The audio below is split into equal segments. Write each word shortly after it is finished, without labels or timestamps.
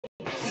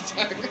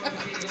Look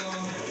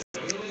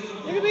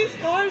at these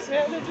cars,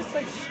 man. They're just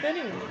like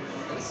spinning.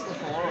 This is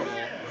horrible.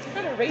 What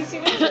kind of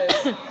racing is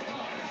this?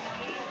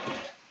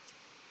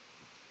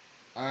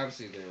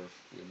 Obviously, they were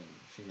women,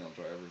 female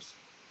drivers.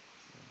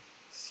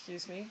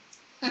 Excuse me?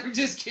 I'm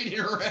just kidding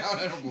around.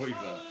 I don't believe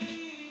that.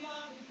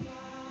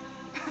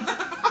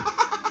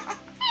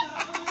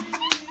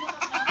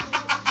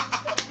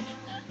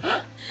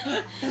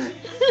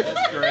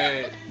 That's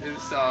great.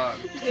 This song.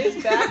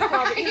 His back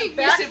probably. He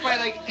missed it by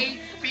like 8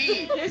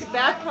 feet. His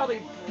back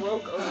probably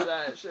broke over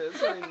that shit. It's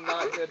probably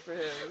not good for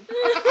him.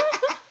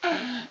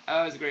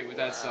 That was great with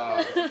that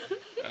song.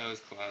 That was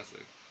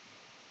classic.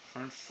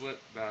 Front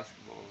flip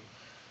basketball.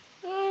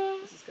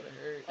 This is gonna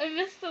hurt. I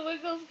missed the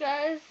Wiggles,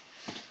 guys.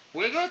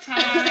 Wiggle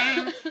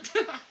time!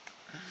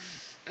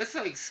 That's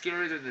like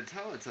scarier than the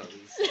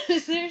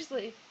Teletubbies.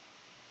 Seriously.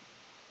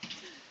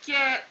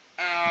 Get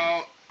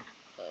out!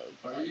 Oh,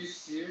 Are you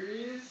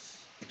serious?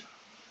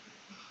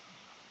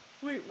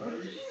 Wait, what? Are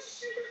you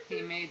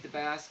He made the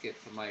basket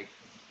from like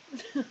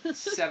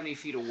 70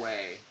 feet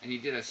away, and he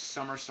did a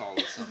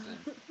somersault or something.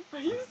 Are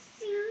you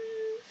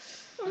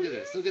serious? Look at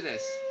this, look at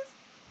this.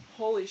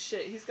 Holy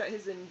shit, he's got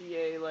his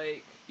NBA,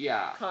 like,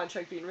 Yeah,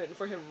 contract being written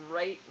for him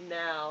right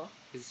now.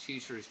 his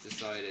future is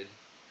decided.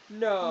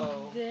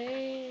 No.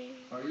 Dang.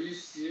 Are you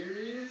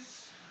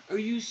serious? Are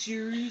you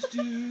serious,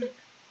 dude?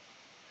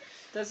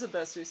 That's the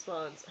best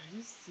response. Are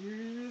you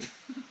serious?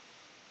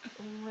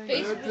 Oh my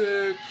Facebook. god.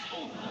 Epic!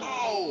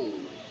 Oh!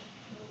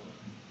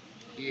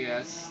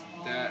 Yes,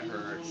 that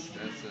hurts.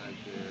 That's not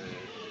good.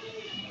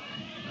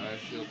 I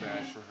feel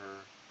bad for her.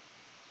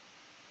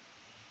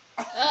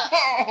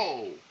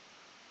 Oh!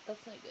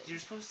 That's not good. You're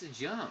supposed to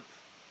jump.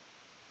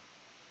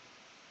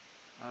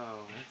 Oh,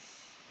 that's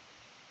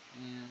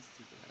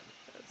too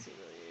bad. That's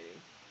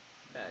humiliating.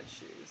 Bad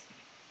shoes.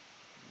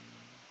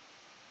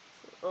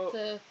 Oh,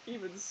 So,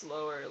 even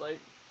slower. Like,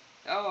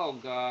 Oh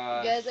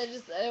gosh. guys,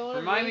 I want to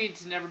Remind me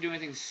to never do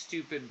anything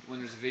stupid when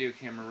there's a video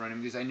camera running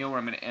because I know where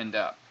I'm going to end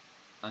up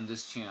on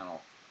this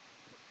channel.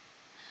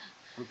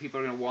 Where people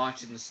are going to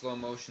watch it in slow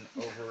motion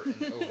over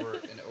and over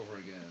and over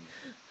again.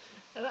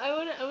 I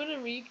want to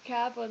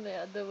recap on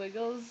the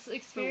Wiggles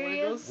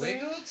experience.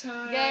 Wiggle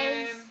time!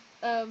 Guys,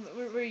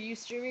 we're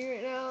Ustreaming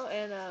right now,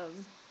 and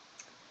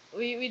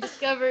we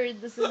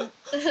discovered this is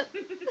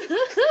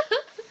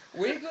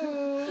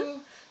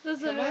Wiggle! this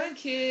Come on,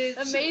 kids!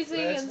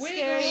 amazing Let's and wiggle.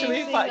 scary should we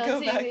thing go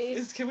on back?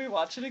 TV. Can we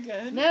watch it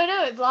again?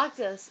 No, it blocked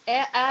us.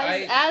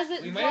 As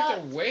it We blocked, might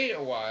have to wait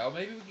a while.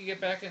 Maybe we can get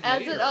back in as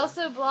later. it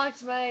also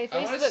blocked my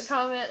I wanna Facebook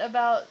comment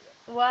about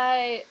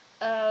why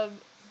I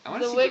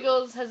wanna the see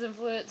Wiggles has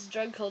influenced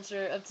drug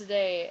culture of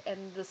today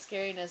and the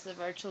scariness of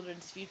our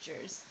children's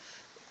futures.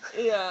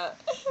 Yeah.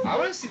 I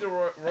want to see the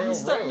Royal I'm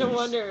starting Road. to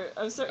wonder.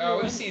 I'm starting to Oh,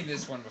 wonder. we've seen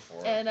this one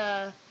before. And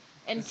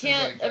This is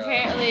Kent like,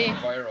 apparently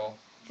viral.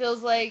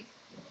 feels like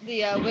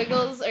the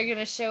Wiggles are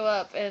gonna show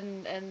up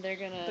and they're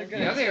gonna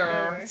Yeah, they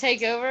are.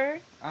 take over.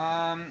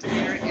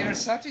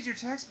 Intercepted your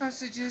text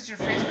messages, your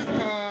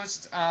Facebook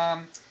post.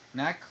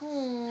 Not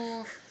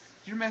cool.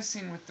 You're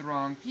messing with the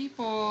wrong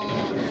people.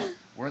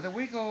 We're the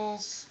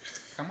Wiggles.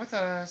 Come with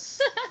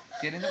us.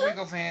 Get in the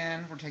Wiggle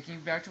van. We're taking you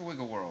back to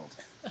Wiggle World.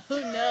 Oh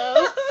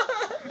no.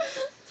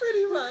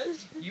 Pretty much.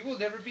 You will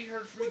never be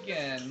heard from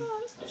again.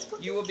 That's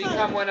fucking You will cat.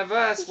 become one of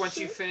us once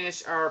you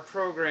finish our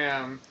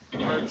program,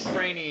 our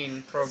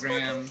training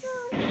program.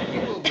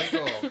 You will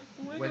wiggle,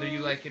 whether you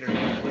like it or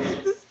not.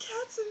 This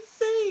cat's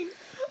insane.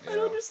 I Yeah.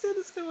 don't understand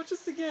this guy. Watch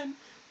this again.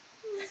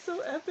 This is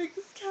so epic.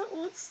 This cat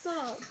won't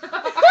stop.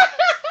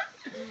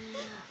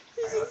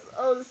 He's just,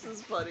 oh, this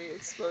is funny.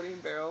 Exploding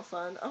barrel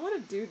fun. I want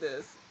to do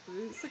this.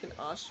 It's like in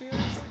Austria or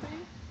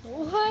something.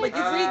 What? Like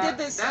if we did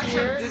this That's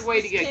here, a good way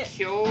to this get can't-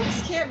 killed.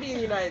 This can't be in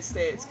the United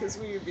States because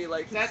we would be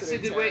like That's a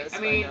considered good way. terrorists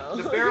I by mean, now.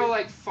 the barrel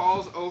like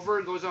falls over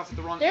and goes off at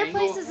the wrong There are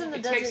angle. places in the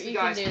it takes desert the you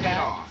can guy's do head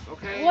that. off.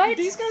 Okay. What?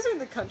 These guys are in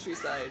the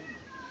countryside.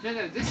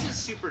 No, this is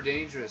super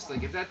dangerous.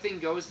 Like if that thing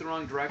goes the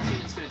wrong direction,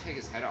 it's gonna take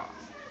his head off.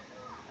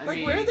 I Like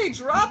mean, where are they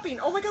dropping?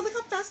 Oh my god, look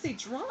how fast they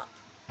drop.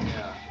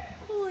 Yeah.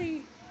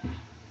 Holy.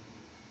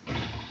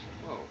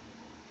 Whoa.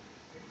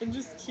 It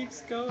just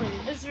keeps going.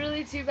 It's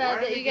really too Why bad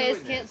are that they you guys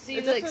doing can't this? see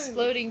It the definitely-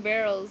 exploding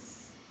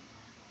barrels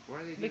Why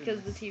are they doing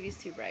because the this? TV's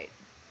too bright.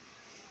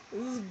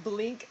 This is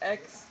Blink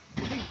X.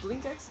 I think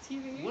Blink X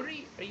TV. What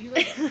are you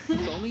like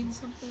filming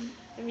something?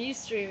 I'm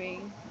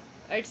Ustreaming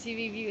our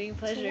TV viewing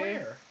pleasure To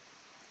where?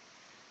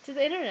 to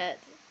the internet.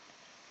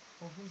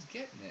 Well, who's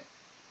getting it?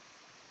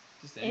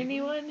 Just anybody?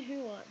 Anyone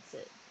who wants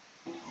it.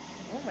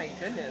 Oh my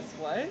goodness,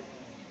 what?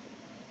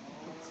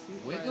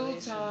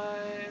 Wiggle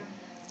time.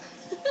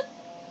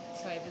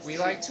 Privacy. We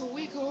like to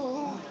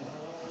wiggle.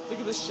 Look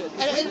at this shit.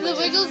 And the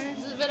Wiggles,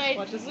 but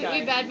Watch this we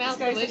guy. badmouthed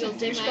the This guy's such a Wiggles,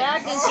 didn't I?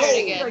 douchebag. Let's do it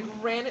He again.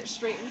 like ran it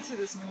straight into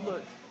this.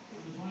 Look.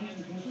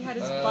 He had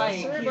his Sorry bike.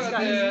 He's about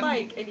got his that.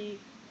 bike, and he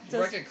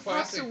does Like a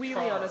pops a classic wheelie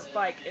car. on his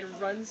bike and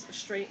runs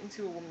straight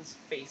into a woman's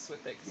face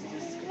with it because he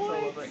loses control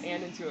over it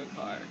and into a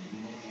car.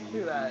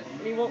 Look at that.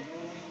 And he won't.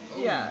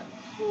 Yeah.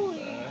 What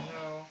the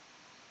hell?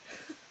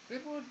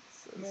 Good one.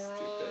 So Moron.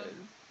 stupid.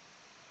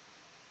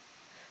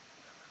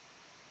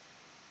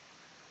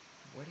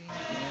 Wedding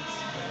dance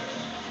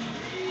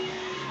floor.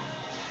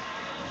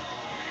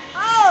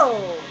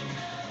 Oh!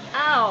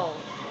 Ow!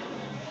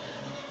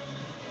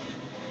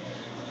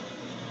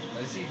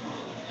 Is he?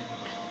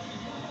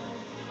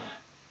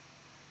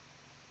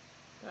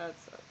 That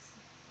sucks.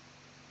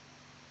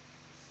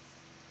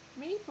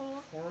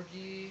 Maple.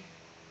 Corgi.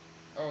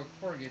 Oh,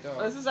 corgi Oh,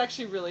 dog. this is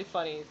actually really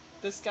funny.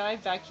 This guy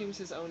vacuums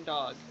his own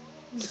dog.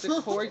 It's a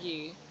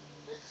corgi,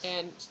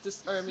 and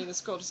this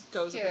girl just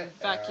goes up and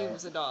Get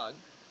vacuums a dog.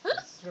 This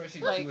is what I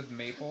should Like- do with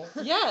Maple.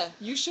 Yeah,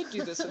 you should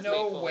do this with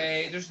No Maple.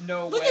 way. There's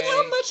no Look way. at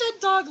how much that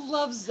dog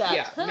loves that.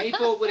 Yeah,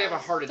 Maple would have a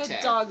heart attack.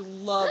 That dog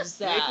loves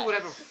that. Maple would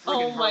have a freaking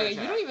Oh heart my god,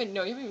 attack. you don't even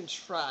know. You haven't even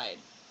tried.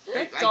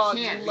 That I dog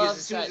can't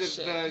loves because as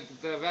soon that as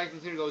shit. the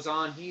vacuum cleaner goes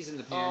on, he's in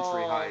the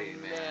pantry Oh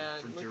hiding, man,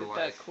 for look dear at life.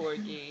 that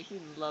corgi. He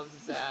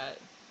loves that.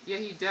 Yeah,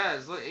 he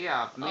does. Look,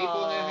 yeah,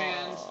 Maple in the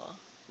hand Aw.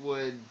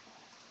 would.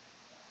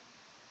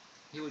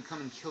 He would come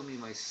and kill me in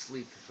my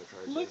sleep if I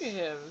tried Look this. at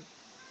him.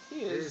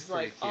 He It is is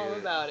pretty like all cute.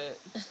 about it.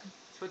 That's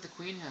what the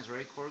queen has,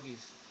 right? Corgis.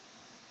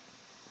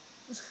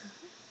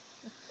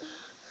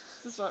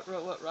 This is what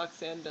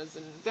Roxanne does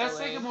in That's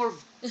LA. like a more.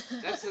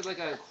 That's like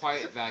a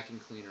quiet vacuum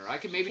cleaner. I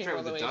could maybe Came try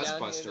all with the the way down here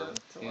Dustbuster.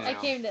 to you watch. I know.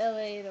 came to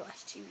LA to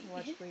watch TV.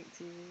 Watch great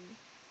TV.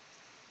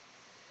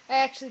 I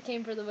actually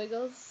came for the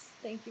Wiggles.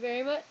 Thank you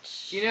very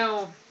much. You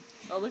know,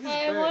 Oh, look at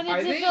I this bird. wanted I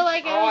to think feel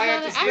like all I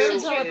I was have on to an do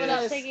action trip is-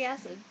 without taking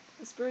acid.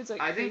 This bird's like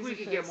I think we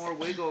crazy could get pissed. more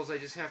Wiggles. I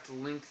just have to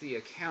link the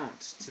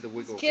account to the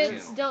Wiggles Kids,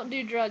 channel. don't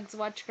do drugs.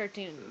 Watch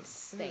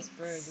cartoons. Look at Thanks. this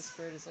bird. This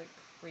bird is like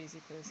crazy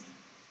pissed.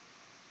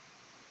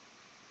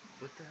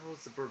 What the hell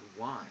does the bird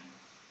want?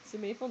 See,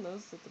 Maple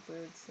knows that the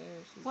bird's there.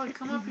 She's... What?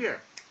 Come up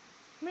here.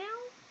 Meow.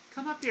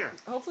 Come up here.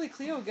 Hopefully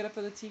Cleo will get up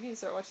on the TV and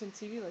start watching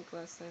TV like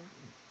last time.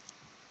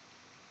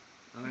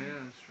 Oh yeah,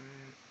 that's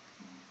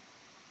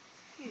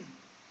right.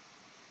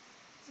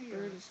 This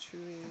bird is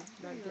truly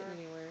not you getting are.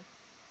 anywhere.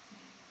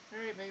 All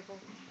right, Maple.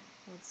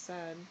 Oh, it's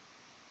sad.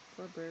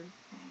 Poor bird.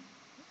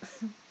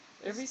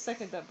 Every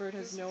second that bird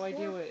has no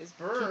idea what is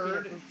keeping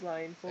bird. it from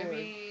flying I forward.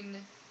 mean,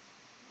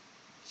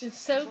 She's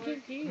so like,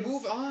 confused.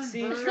 move on,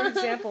 See, bird. true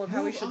example of how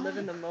we Move should live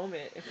in on. the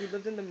moment. If we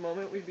lived in the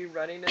moment, we'd be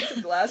running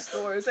into glass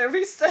doors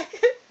every second.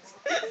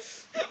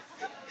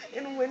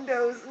 In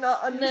windows,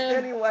 not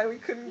understanding why we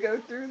couldn't go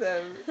through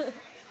them.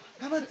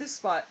 How about this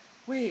spot?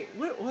 Wait,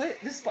 what?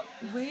 This spot?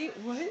 Wait,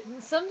 what?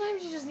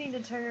 Sometimes you just need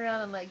to turn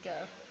around and let go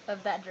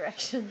of that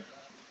direction.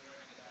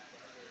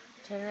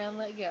 Turn around,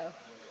 let go.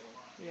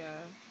 Yeah.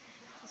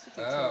 That's what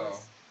they tell Oh.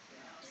 us.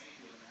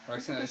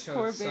 Roxanne, I this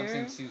poor showed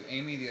something bear. to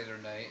Amy the other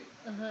night.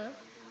 Uh huh.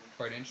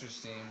 Quite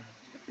interesting.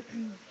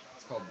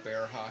 It's called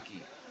bear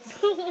hockey.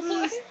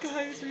 What?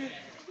 Guys,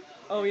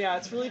 oh yeah,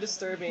 it's really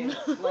disturbing.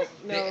 Like,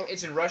 no.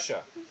 It's in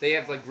Russia. They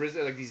have like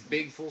these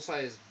big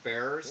full-size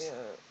bears, Yeah.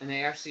 and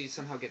they actually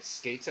somehow get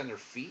skates on their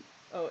feet,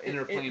 Oh, and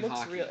they're playing it looks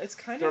hockey. real. It's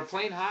kind They're of.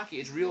 playing hockey.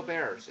 It's real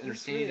bears, and they're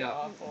It's standing really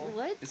up. awful.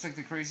 What? It's like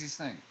the craziest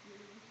thing.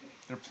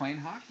 They're playing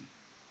hockey.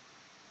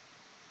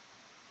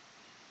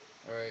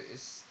 All right,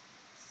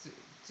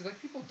 do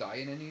like people die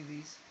in any of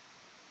these?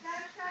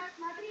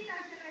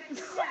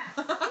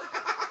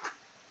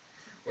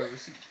 Wait,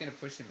 was she gonna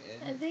push him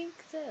I in? think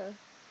so.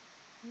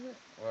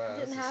 Wow, It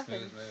didn't that's a happen.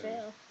 smooth move.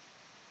 Fail.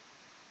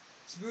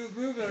 Smooth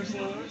move there,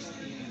 Slowers.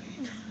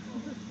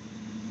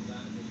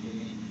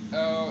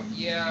 Oh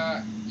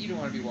yeah, you don't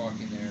want to be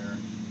walking there.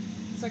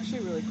 It's actually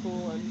really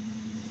cool. And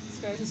this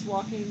guy's just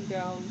walking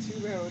down 2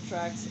 railroad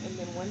tracks, and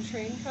then one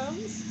train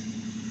comes,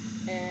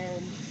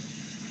 and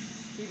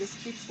he just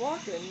keeps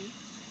walking.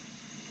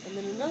 And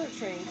then another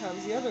train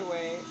comes the other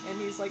way,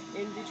 and he's like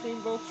in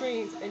between both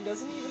trains and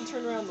doesn't even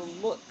turn around to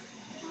look.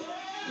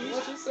 He's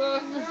What just. the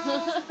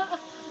hell?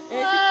 And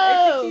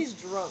I Whoa! think he's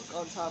drunk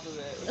on top of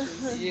it.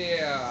 Which is,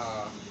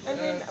 Yeah. and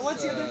then that's,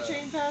 once the other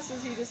train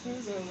passes, he just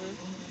moves over.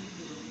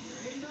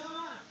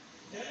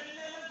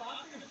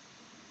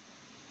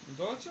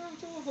 I wonder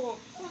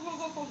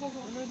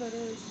who that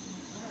is.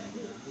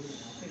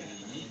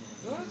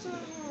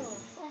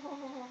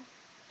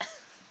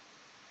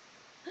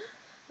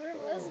 Where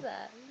was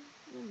that?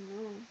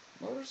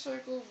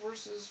 Motorcycle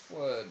versus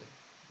flood.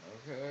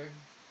 Okay.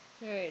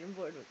 Alright, I'm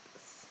bored with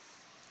this.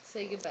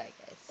 Say goodbye,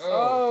 guys.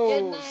 Oh.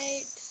 Good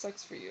night.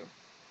 Sucks for you.